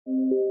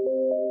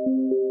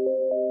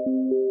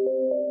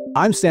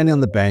I'm standing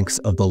on the banks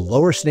of the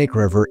Lower Snake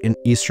River in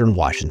eastern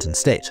Washington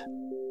state.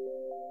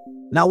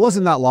 Now, it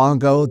wasn't that long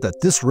ago that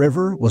this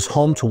river was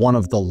home to one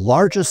of the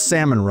largest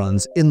salmon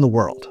runs in the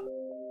world.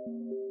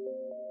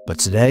 But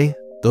today,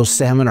 those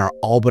salmon are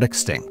all but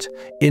extinct,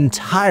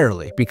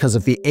 entirely because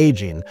of the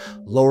aging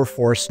Lower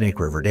Forest Snake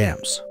River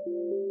dams.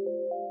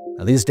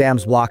 Now, these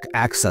dams block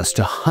access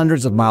to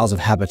hundreds of miles of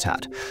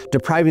habitat,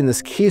 depriving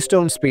this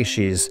keystone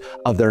species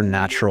of their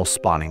natural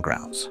spawning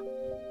grounds.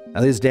 Now,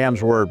 these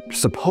dams were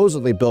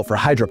supposedly built for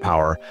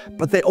hydropower,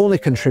 but they only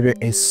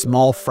contribute a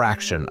small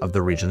fraction of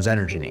the region's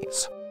energy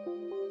needs.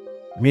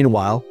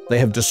 Meanwhile, they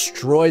have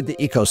destroyed the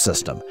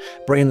ecosystem,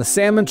 bringing the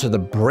salmon to the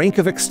brink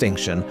of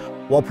extinction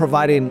while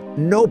providing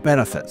no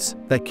benefits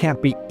that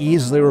can't be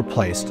easily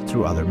replaced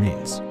through other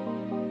means.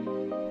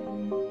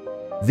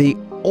 The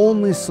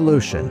only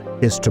solution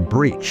is to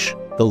breach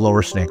the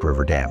Lower Snake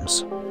River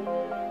dams.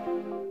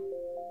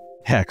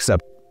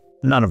 Except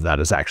none of that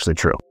is actually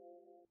true.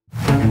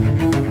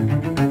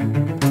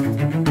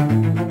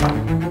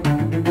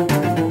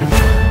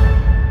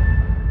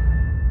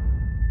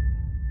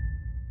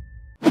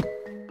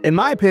 In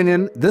my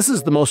opinion, this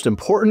is the most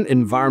important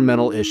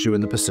environmental issue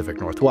in the Pacific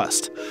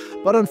Northwest.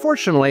 But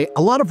unfortunately,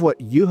 a lot of what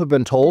you have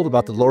been told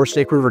about the Lower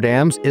Snake River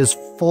dams is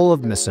full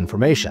of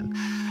misinformation.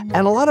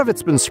 And a lot of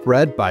it's been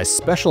spread by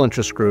special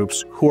interest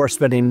groups who are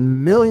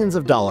spending millions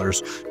of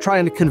dollars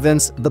trying to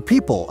convince the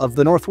people of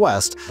the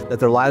Northwest that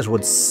their lives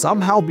would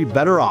somehow be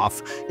better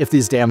off if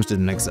these dams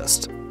didn't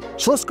exist.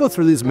 So let's go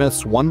through these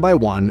myths one by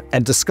one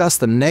and discuss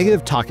the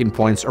negative talking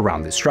points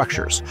around these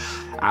structures.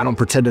 I don't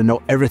pretend to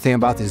know everything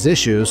about these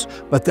issues,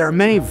 but there are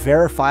many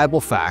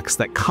verifiable facts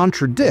that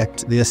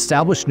contradict the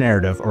established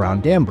narrative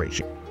around dam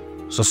breaching.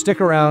 So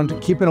stick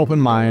around, keep an open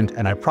mind,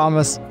 and I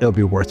promise it'll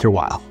be worth your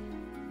while.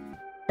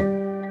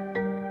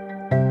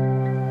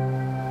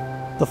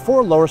 The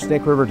 4 Lower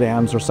Snake River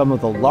dams are some of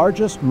the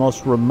largest,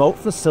 most remote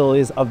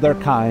facilities of their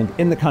kind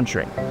in the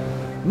country.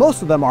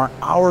 Most of them are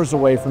hours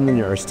away from the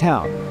nearest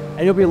town,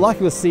 and you'll be lucky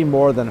to see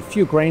more than a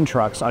few grain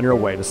trucks on your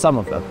way to some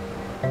of them.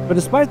 But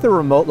despite their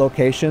remote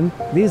location,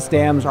 these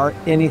dams are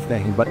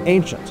anything but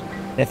ancient.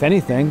 If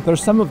anything, they're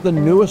some of the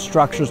newest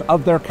structures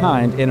of their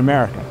kind in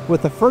America,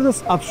 with the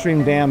furthest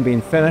upstream dam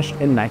being finished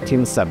in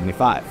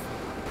 1975.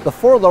 The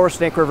 4 Lower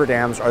Snake River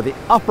dams are the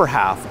upper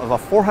half of a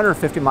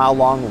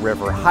 450-mile-long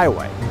river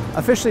highway,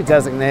 officially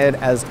designated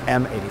as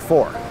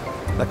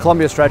M84. The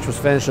Columbia stretch was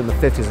finished in the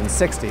 50s and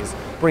 60s,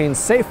 bringing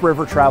safe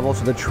river travel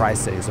to the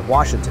Tri-Cities of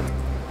Washington.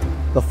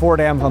 The 4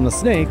 dams on the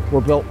Snake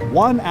were built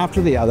one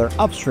after the other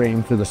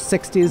upstream through the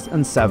 60s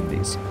and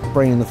 70s,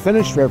 bringing the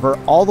finished river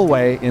all the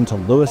way into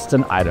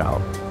Lewiston,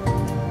 Idaho.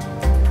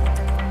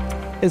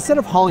 Instead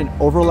of hauling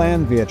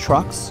overland via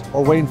trucks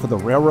or waiting for the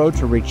railroad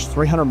to reach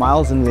 300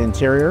 miles into the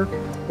interior,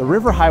 the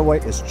river highway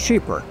is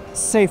cheaper,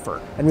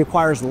 safer, and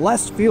requires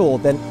less fuel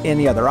than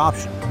any other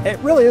option. It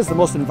really is the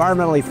most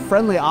environmentally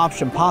friendly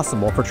option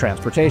possible for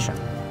transportation.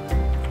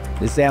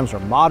 These dams are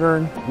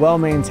modern,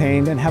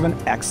 well-maintained, and have an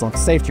excellent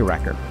safety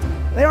record.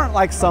 They aren't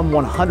like some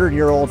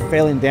 100-year-old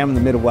failing dam in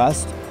the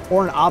Midwest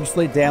or an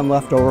obsolete dam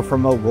left over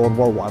from a World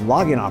War I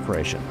logging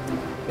operation.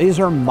 These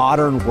are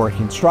modern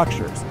working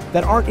structures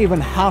that aren't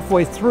even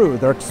halfway through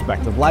their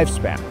expected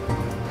lifespan.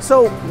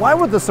 So why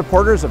would the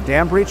supporters of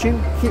dam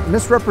breaching keep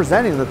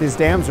misrepresenting that these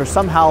dams are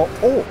somehow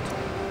old?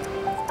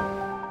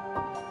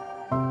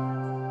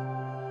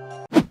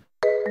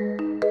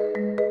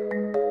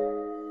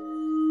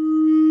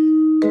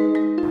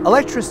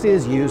 Electricity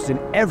is used in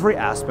every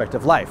aspect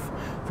of life,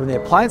 from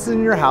the appliances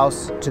in your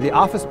house to the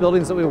office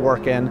buildings that we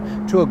work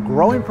in to a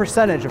growing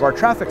percentage of our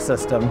traffic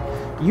system.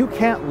 You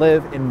can't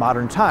live in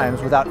modern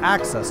times without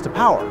access to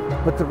power.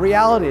 But the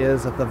reality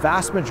is that the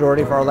vast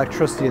majority of our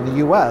electricity in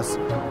the US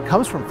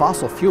comes from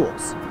fossil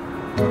fuels.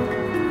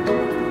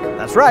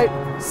 That's right,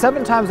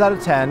 7 times out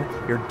of 10,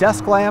 your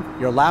desk lamp,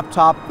 your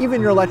laptop,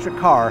 even your electric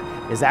car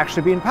is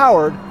actually being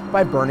powered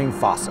by burning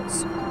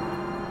fossils.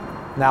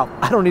 Now,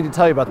 I don't need to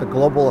tell you about the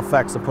global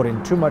effects of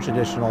putting too much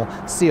additional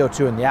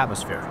CO2 in the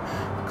atmosphere.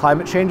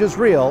 Climate change is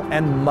real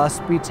and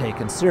must be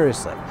taken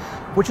seriously,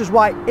 which is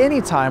why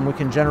anytime we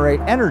can generate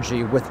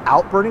energy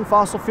without burning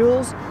fossil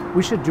fuels,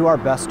 we should do our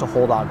best to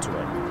hold on to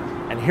it.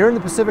 And here in the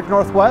Pacific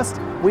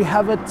Northwest, we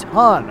have a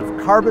ton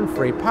of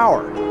carbon-free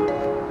power.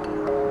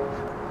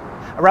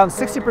 Around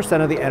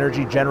 60% of the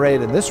energy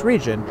generated in this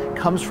region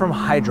comes from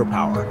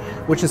hydropower,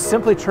 which is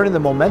simply turning the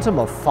momentum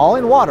of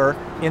falling water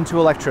into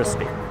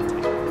electricity.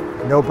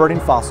 No burning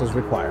fossils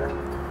required.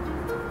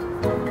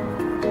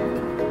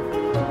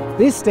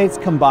 These states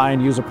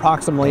combined use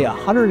approximately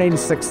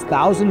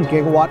 186,000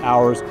 gigawatt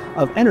hours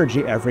of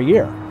energy every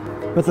year.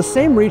 But the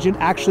same region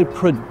actually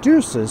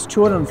produces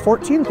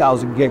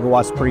 214,000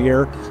 gigawatts per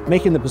year,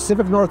 making the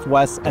Pacific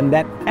Northwest a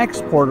net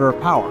exporter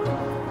of power.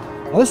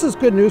 Now, this is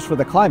good news for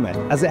the climate,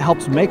 as it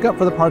helps make up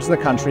for the parts of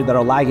the country that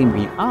are lagging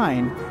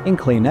behind in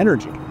clean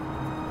energy.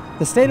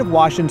 The state of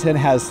Washington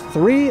has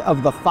 3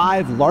 of the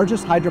 5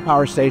 largest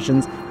hydropower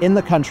stations in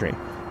the country,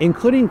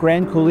 including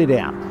Grand Coulee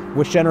Dam,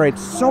 which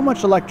generates so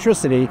much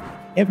electricity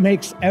it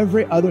makes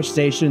every other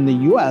station in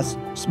the US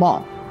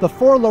small. The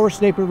 4 lower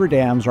Snake River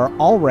dams are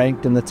all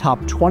ranked in the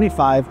top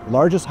 25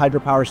 largest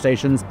hydropower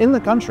stations in the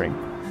country.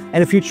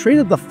 And if you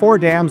treated the 4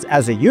 dams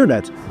as a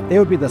unit, they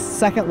would be the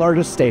 2nd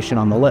largest station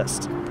on the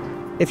list.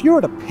 If you were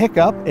to pick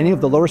up any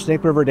of the lower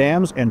Snake River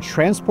dams and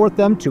transport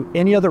them to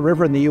any other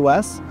river in the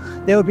US,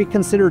 they would be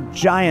considered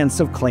giants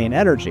of clean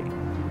energy.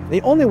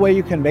 The only way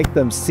you can make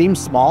them seem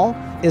small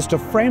is to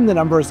frame the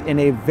numbers in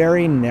a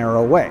very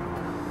narrow way.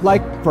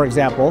 Like, for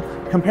example,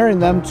 comparing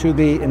them to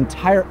the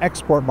entire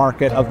export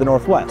market of the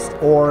Northwest,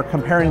 or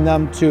comparing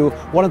them to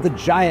one of the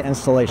giant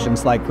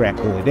installations like Grand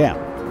Coulee Dam.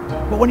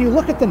 But when you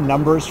look at the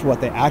numbers for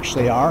what they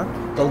actually are,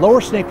 the lower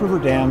Snake River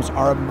dams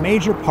are a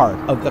major part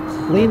of the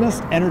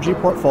cleanest energy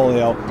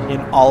portfolio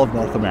in all of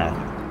North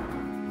America.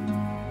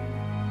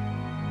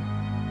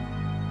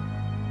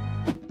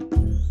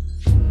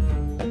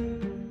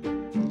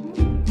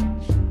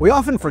 We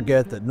often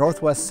forget that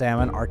Northwest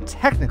salmon are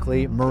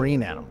technically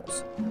marine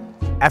animals.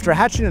 After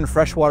hatching in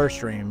freshwater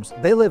streams,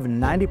 they live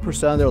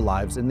 90% of their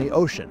lives in the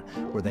ocean,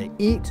 where they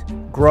eat,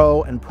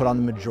 grow, and put on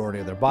the majority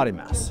of their body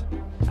mass.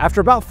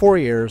 After about 4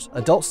 years,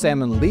 adult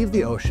salmon leave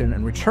the ocean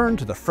and return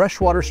to the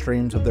freshwater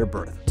streams of their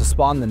birth to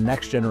spawn the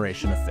next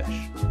generation of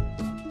fish.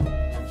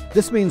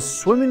 This means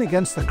swimming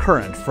against the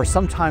current for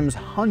sometimes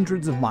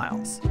hundreds of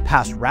miles,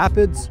 past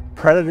rapids,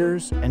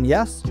 predators, and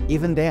yes,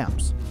 even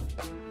dams.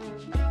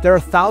 There are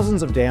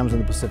thousands of dams in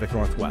the Pacific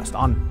Northwest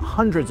on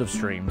hundreds of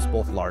streams,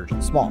 both large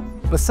and small.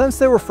 But since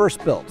they were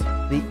first built,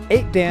 the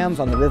 8 dams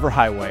on the River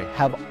Highway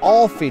have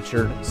all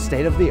featured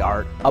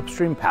state-of-the-art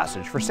upstream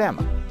passage for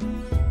salmon.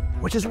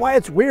 Which is why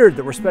it's weird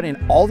that we're spending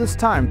all this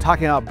time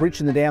talking about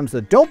breaching the dams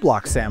that don't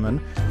block salmon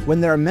when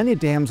there are many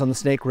dams on the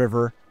Snake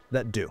River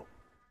that do.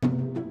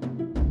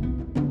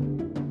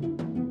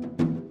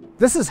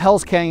 This is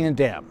Hells Canyon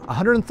Dam,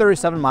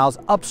 137 miles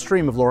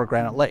upstream of Lower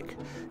Granite Lake.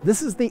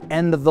 This is the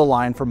end of the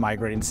line for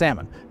migrating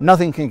salmon.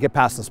 Nothing can get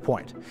past this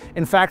point.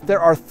 In fact,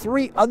 there are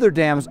 3 other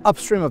dams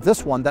upstream of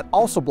this one that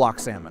also block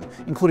salmon,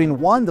 including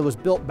one that was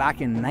built back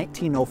in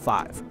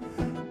 1905.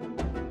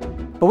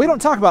 But we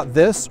don't talk about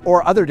this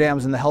or other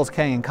dams in the Hells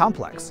Canyon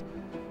complex.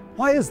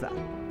 Why is that?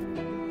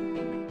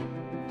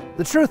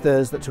 The truth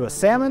is that to a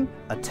salmon,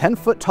 a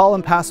 10-foot tall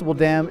impassable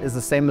dam is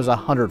the same as a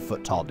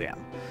 100-foot tall dam.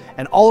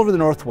 And all over the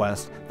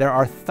Northwest, there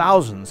are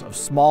thousands of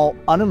small,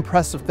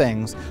 unimpressive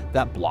things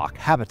that block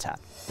habitat.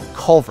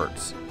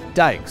 Culverts,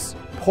 dikes,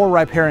 poor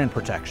riparian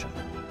protection.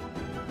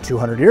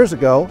 200 years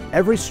ago,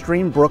 every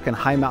stream, brook, and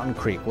high mountain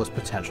creek was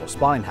potential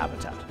spawning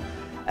habitat.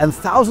 And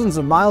thousands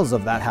of miles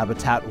of that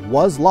habitat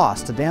was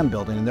lost to dam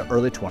building in the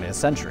early 20th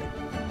century.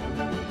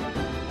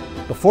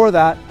 Before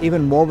that,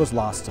 even more was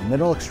lost to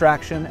mineral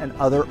extraction and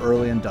other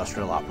early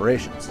industrial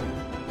operations.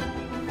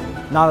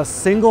 Not a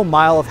single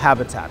mile of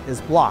habitat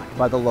is blocked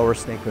by the lower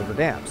Snake River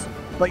dams,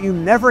 but you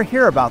never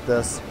hear about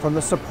this from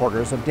the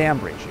supporters of dam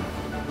breaching.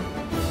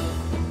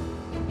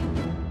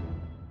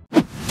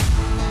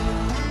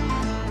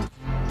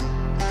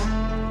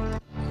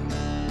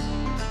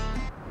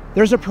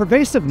 There's a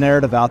pervasive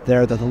narrative out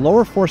there that the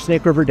lower 4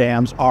 Snake River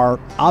dams are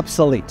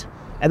obsolete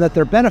and that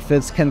their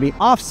benefits can be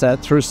offset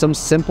through some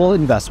simple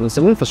investments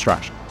in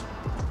infrastructure.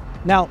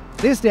 Now,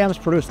 these dams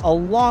produce a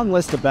long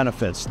list of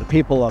benefits to the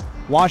people of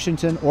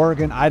Washington,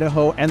 Oregon,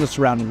 Idaho, and the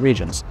surrounding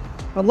regions.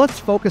 But let's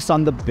focus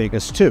on the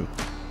biggest 2,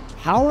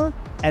 power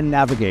and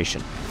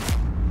navigation.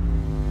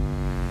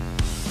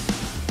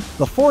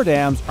 The 4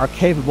 dams are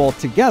capable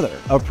together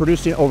of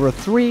producing over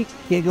 3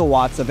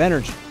 gigawatts of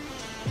energy,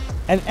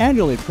 and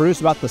annually produce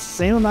about the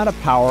same amount of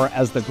power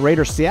as the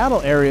greater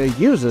Seattle area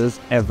uses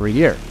every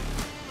year.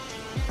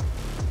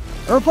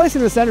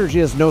 Replacing this energy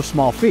is no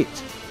small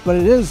feat, but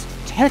it is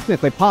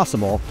technically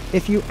possible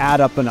if you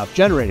add up enough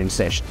generating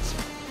stations.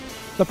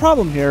 The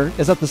problem here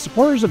is that the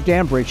supporters of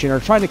dam breaching are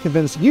trying to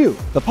convince you,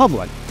 the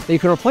public, that you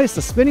can replace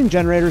the spinning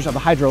generators of a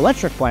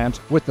hydroelectric plant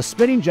with the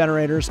spinning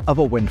generators of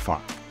a wind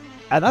farm.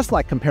 And that's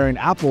like comparing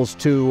apples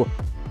to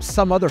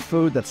some other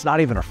food that's not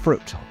even a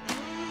fruit.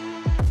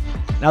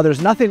 Now,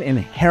 there's nothing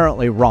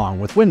inherently wrong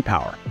with wind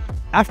power.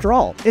 After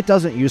all, it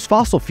doesn't use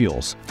fossil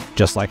fuels,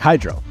 just like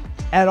hydro.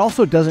 And it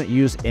also doesn't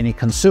use any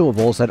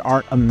consumables that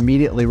aren't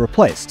immediately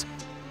replaced,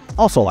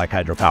 also like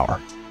hydropower.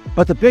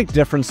 But the big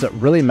difference that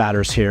really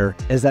matters here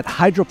is that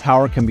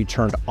hydropower can be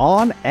turned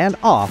on and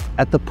off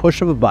at the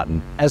push of a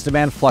button as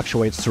demand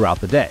fluctuates throughout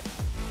the day.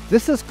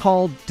 This is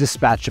called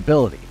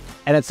dispatchability,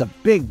 and it's a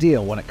big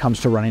deal when it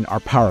comes to running our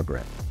power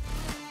grid.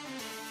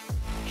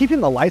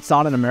 Keeping the lights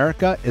on in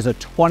America is a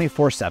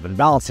 24/7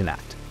 balancing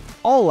act.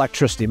 All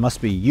electricity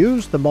must be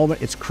used the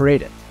moment it's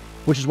created,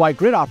 which is why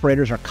grid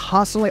operators are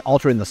constantly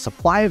altering the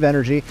supply of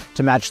energy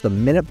to match the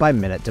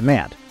minute-by-minute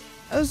demand.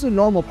 This is a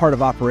normal part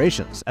of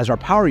operations, as our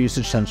power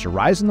usage tends to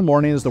rise in the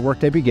morning as the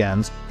workday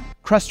begins,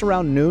 crest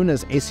around noon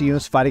as AC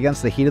units fight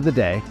against the heat of the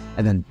day,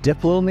 and then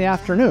dip a little in the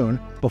afternoon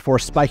before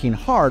spiking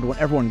hard when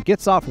everyone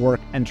gets off work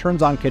and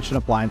turns on kitchen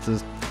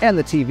appliances and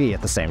the TV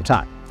at the same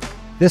time.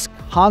 This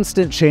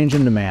constant change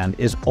in demand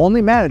is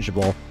only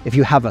manageable if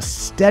you have a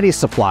steady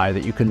supply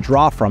that you can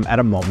draw from at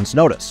a moment's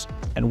notice,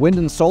 and wind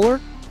and solar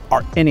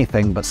are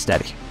anything but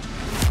steady.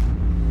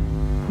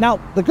 Now,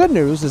 the good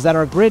news is that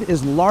our grid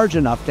is large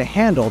enough to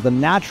handle the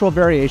natural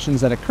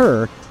variations that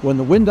occur when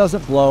the wind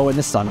doesn't blow and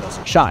the sun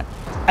doesn't shine.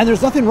 And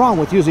there's nothing wrong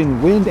with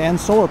using wind and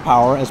solar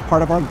power as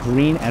part of our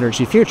green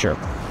energy future.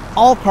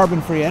 All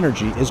carbon-free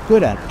energy is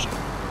good energy.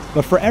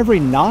 But for every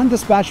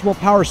non-dispatchable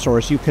power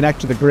source you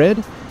connect to the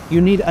grid,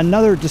 you need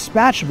another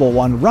dispatchable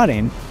one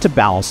running to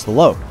balance the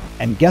load.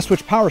 And guess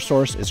which power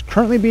source is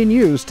currently being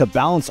used to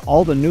balance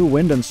all the new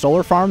wind and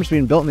solar farms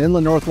being built in the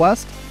inland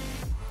Northwest?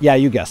 Yeah,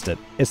 you guessed it,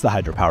 it's the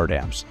hydropower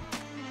dams.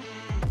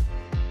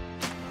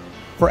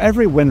 For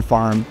every wind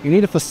farm, you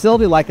need a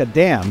facility like a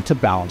dam to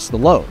balance the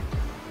load.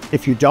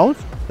 If you don't,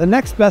 the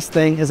next best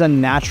thing is a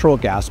natural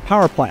gas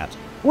power plant,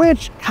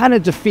 which kind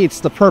of defeats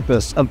the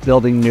purpose of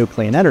building new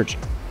clean energy.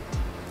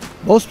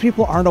 Most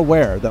people aren't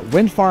aware that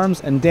wind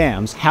farms and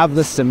dams have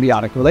this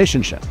symbiotic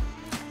relationship,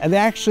 and they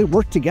actually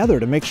work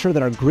together to make sure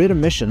that our grid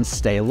emissions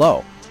stay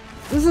low.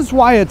 This is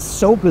why it's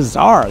so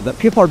bizarre that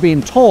people are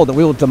being told that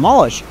we will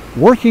demolish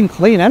working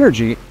clean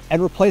energy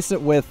and replace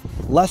it with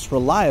less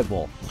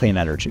reliable clean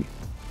energy.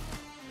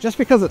 Just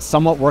because it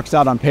somewhat works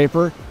out on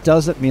paper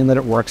doesn't mean that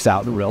it works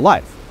out in real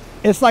life.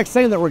 It's like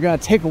saying that we're going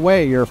to take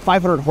away your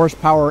 500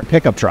 horsepower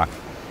pickup truck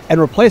and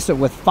replace it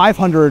with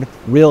 500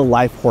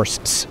 real-life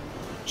horses.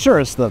 Sure,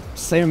 it's the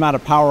same amount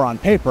of power on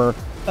paper,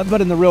 but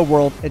in the real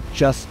world, it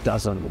just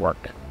doesn't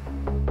work.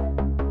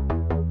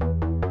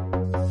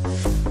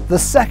 The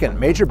second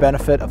major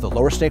benefit of the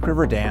Lower Snake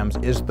River dams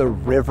is the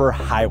river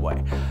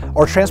highway,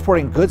 or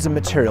transporting goods and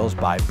materials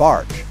by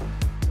barge.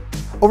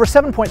 Over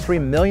 7.3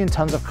 million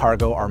tons of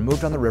cargo are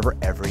moved on the river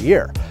every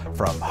year,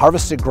 from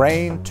harvested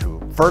grain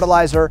to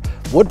fertilizer,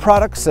 wood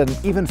products, and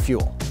even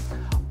fuel.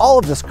 All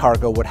of this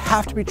cargo would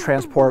have to be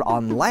transported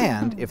on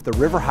land if the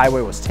river highway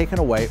was taken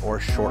away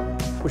or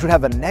shortened, which would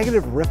have a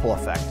negative ripple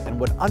effect and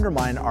would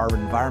undermine our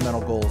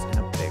environmental goals in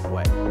a big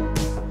way.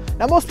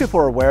 Now, most people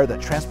are aware that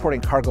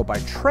transporting cargo by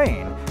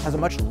train has a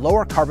much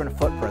lower carbon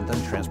footprint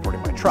than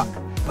transporting by truck.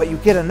 But you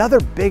get another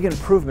big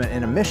improvement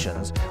in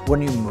emissions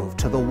when you move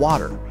to the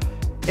water.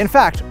 In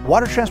fact,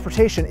 water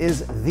transportation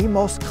is the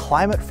most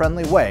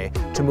climate-friendly way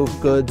to move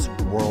goods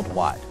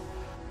worldwide.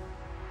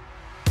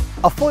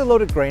 A fully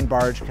loaded grain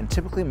barge can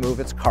typically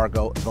move its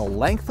cargo the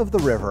length of the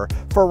river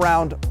for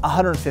around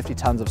 150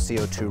 tons of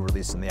CO2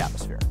 released in the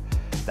atmosphere.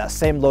 That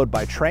same load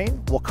by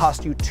train will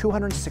cost you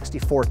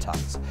 264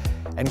 tons,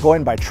 and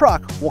going by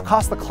truck will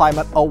cost the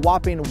climate a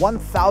whopping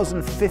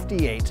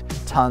 1,058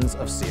 tons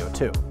of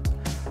CO2.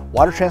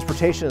 Water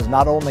transportation is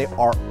not only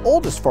our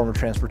oldest form of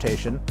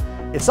transportation,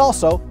 it's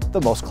also the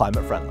most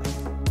climate-friendly.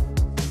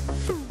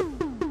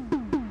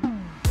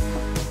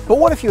 But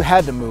what if you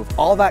had to move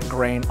all that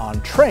grain on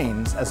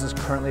trains as is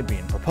currently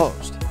being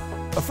proposed?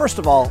 First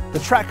of all, the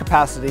track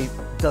capacity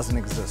doesn't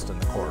exist in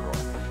the corridor.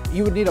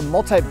 You would need a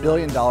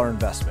multi-billion-dollar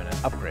investment in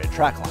upgraded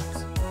track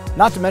lines.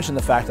 Not to mention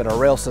the fact that our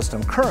rail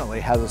system currently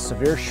has a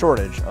severe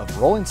shortage of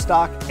rolling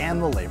stock and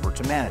the labor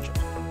to manage it.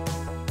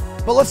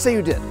 But let's say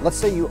you did. Let's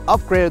say you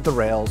upgraded the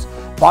rails,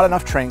 bought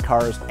enough train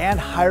cars, and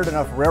hired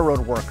enough railroad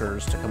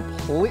workers to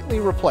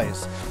completely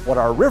replace what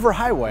our river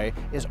highway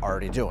is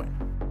already doing.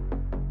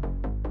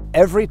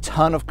 Every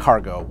ton of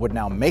cargo would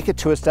now make it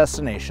to its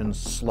destination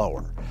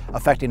slower,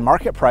 affecting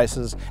market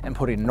prices and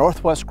putting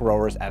Northwest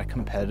growers at a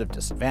competitive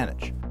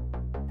disadvantage.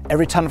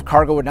 Every ton of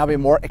cargo would now be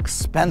more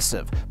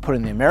expensive,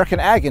 putting the American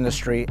ag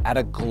industry at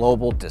a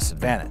global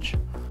disadvantage.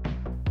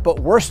 But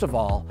worst of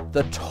all,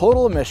 the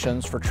total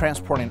emissions for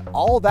transporting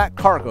all that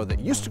cargo that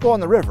used to go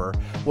on the river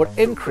would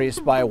increase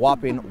by a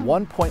whopping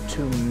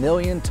 1.2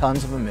 million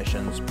tons of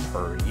emissions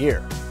per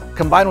year.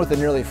 Combined with the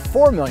nearly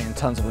 4 million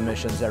tons of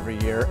emissions every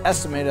year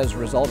estimated as a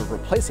result of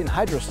replacing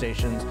hydro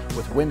stations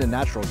with wind and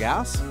natural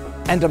gas,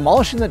 and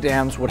demolishing the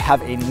dams would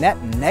have a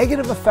net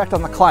negative effect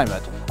on the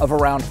climate of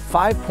around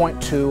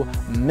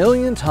 5.2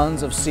 million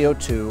tons of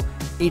CO2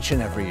 each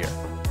and every year.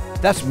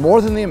 That's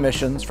more than the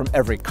emissions from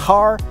every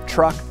car,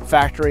 truck,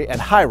 factory,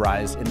 and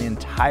high-rise in the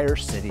entire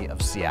city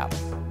of Seattle.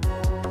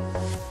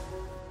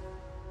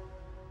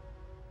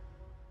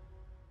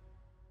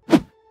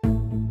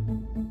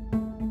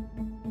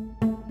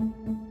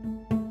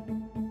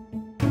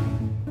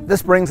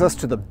 This brings us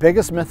to the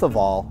biggest myth of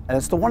all, and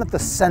it's the one at the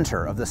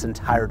center of this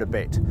entire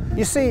debate.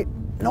 You see,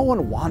 no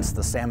one wants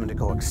the salmon to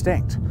go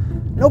extinct.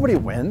 Nobody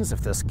wins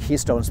if this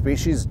keystone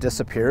species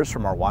disappears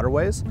from our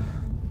waterways.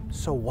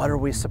 So what are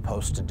we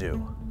supposed to do?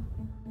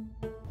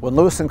 When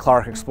Lewis and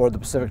Clark explored the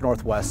Pacific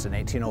Northwest in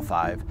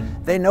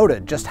 1805, they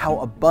noted just how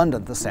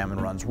abundant the salmon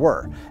runs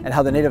were, and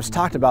how the natives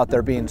talked about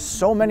there being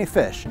so many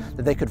fish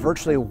that they could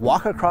virtually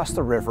walk across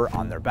the river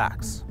on their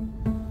backs.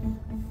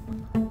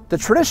 The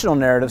traditional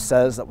narrative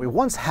says that we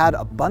once had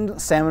abundant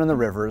salmon in the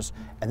rivers,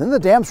 and then the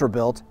dams were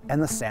built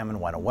and the salmon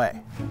went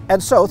away.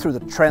 And so, through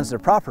the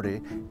transitive property,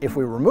 if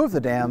we remove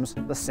the dams,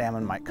 the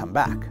salmon might come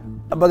back.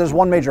 But there's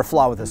one major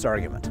flaw with this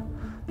argument.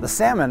 The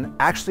salmon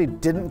actually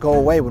didn't go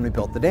away when we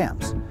built the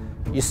dams.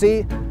 You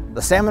see,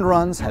 the salmon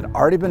runs had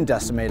already been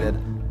decimated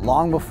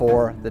long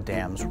before the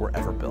dams were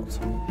ever built.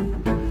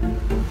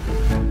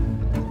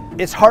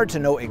 It's hard to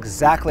know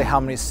exactly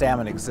how many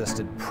salmon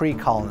existed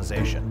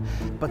pre-colonization,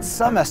 but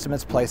some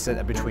estimates place it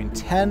at between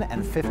 10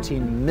 and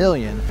 15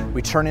 million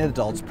returning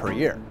adults per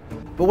year.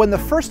 But when the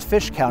first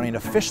fish counting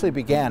officially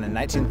began in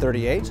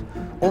 1938,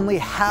 only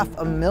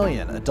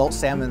 500,000 adult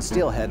salmon and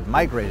steelhead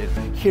migrated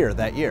here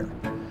that year.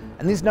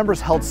 And these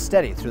numbers held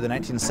steady through the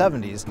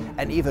 1970s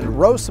and even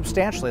rose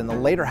substantially in the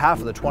later half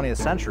of the 20th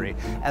century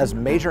as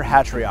major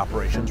hatchery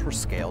operations were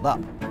scaled up.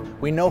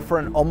 We know for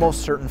an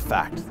almost certain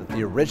fact that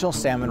the original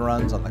salmon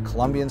runs on the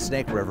Columbia and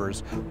Snake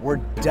Rivers were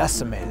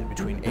decimated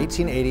between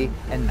 1880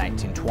 and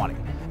 1920,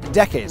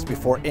 decades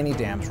before any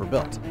dams were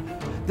built.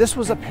 This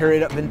was a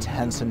period of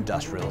intense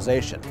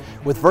industrialization,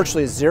 with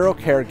virtually zero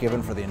care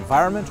given for the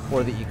environment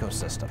or the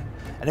ecosystem.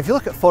 And if you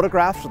look at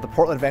photographs of the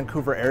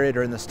Portland-Vancouver area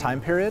during this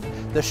time period,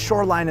 the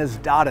shoreline is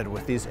dotted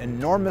with these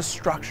enormous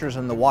structures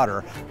in the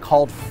water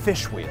called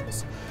fish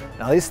wheels.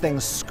 Now these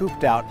things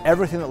scooped out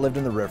everything that lived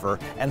in the river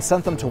and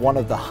sent them to one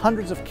of the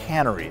hundreds of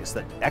canneries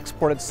that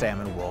exported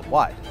salmon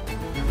worldwide.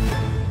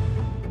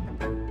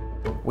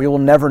 We will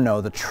never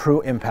know the true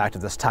impact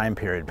of this time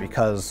period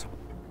because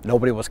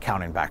nobody was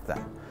counting back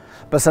then.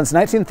 But since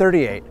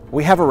 1938,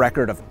 we have a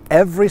record of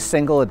every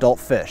single adult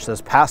fish that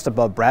has passed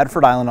above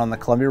Bradford Island on the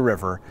Columbia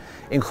River,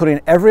 including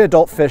every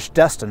adult fish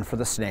destined for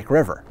the Snake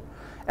River.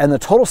 And the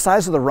total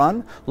size of the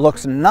run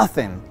looks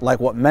nothing like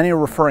what many are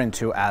referring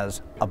to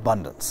as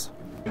abundance.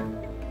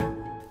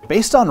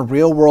 Based on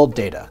real-world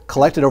data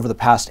collected over the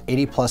past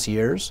 80+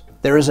 years,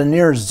 there is a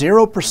near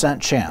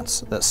 0%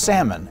 chance that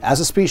salmon, as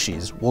a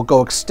species, will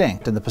go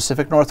extinct in the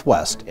Pacific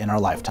Northwest in our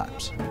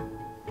lifetimes.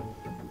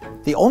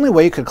 The only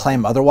way you could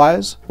claim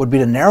otherwise would be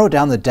to narrow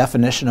down the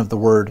definition of the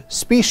word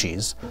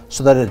species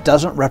so that it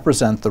doesn't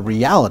represent the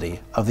reality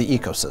of the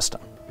ecosystem.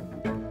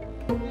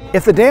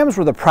 If the dams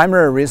were the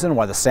primary reason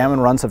why the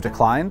salmon runs have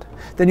declined,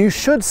 then you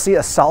should see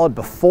a solid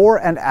before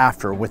and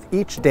after with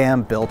each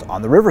dam built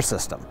on the river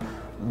system.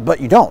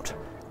 But you don't.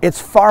 It's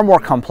far more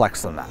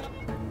complex than that.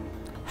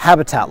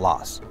 Habitat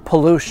loss,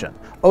 pollution,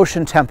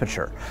 ocean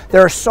temperature.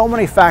 There are so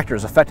many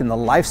factors affecting the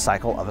life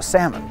cycle of a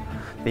salmon.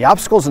 The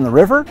obstacles in the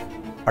river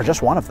are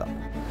just one of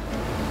them.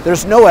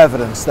 There's no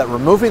evidence that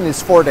removing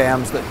these 4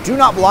 dams that do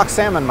not block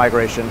salmon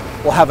migration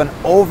will have an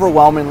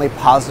overwhelmingly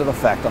positive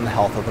effect on the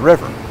health of the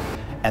river.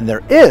 And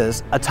there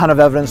is a ton of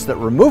evidence that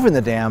removing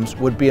the dams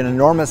would be an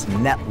enormous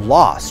net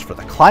loss for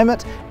the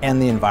climate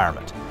and the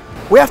environment.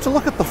 We have to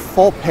look at the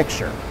full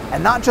picture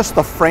and not just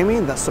the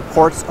framing that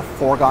supports a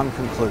foregone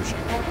conclusion.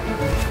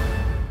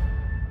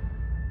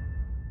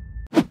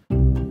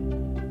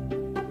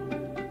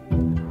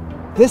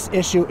 This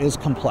issue is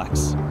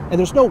complex, and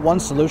there's no one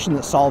solution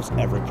that solves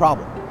every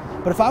problem.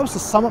 But if I was to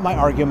sum up my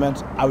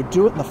argument, I would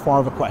do it in the form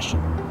of a question.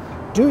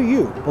 Do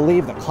you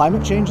believe that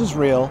climate change is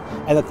real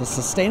and that the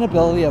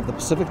sustainability of the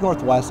Pacific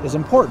Northwest is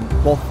important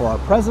both for our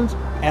present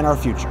and our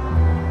future?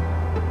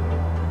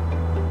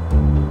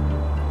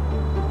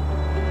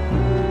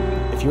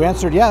 If you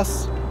answered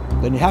yes,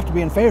 then you have to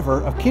be in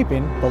favor of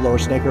keeping the Lower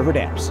Snake River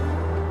dams.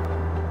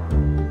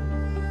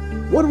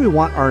 What do we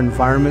want our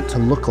environment to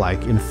look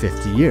like in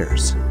 50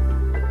 years?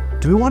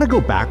 Do we want to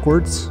go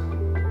backwards?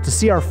 To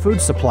see our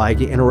food supply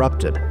get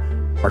interrupted,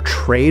 our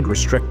trade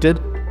restricted,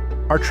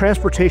 our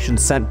transportation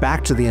sent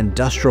back to the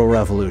Industrial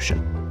Revolution?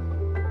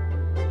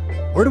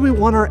 Where do we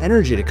want our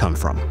energy to come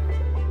from?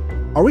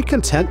 Are we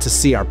content to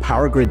see our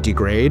power grid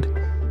degrade,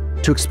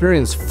 to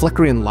experience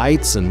flickering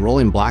lights and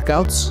rolling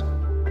blackouts?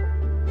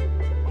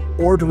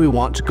 Or do we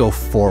want to go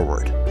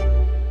forward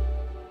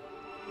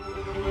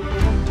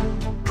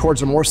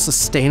towards a more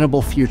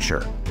sustainable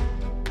future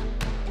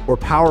where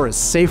power is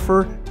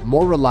safer,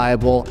 more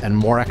reliable, and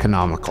more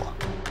economical?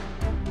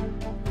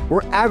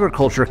 Where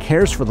agriculture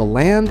cares for the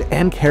land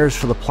and cares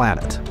for the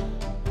planet.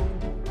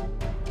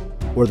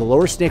 Where the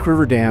Lower Snake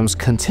River dams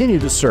continue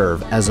to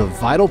serve as a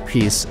vital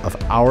piece of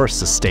our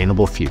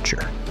sustainable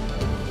future.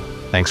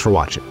 Thanks for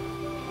watching.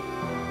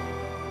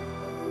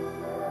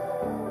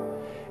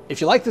 If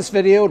you like this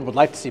video and would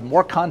like to see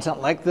more content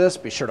like this,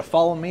 be sure to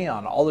follow me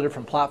on all the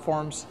different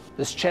platforms.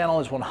 This channel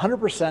is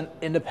 100%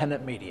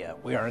 independent media.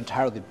 We are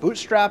entirely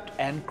bootstrapped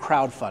and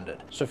crowdfunded.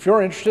 So if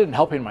you're interested in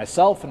helping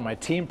myself and my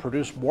team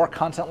produce more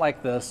content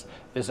like this,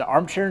 visit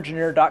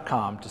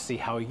armchairengineer.com to see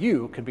how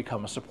you can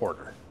become a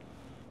supporter.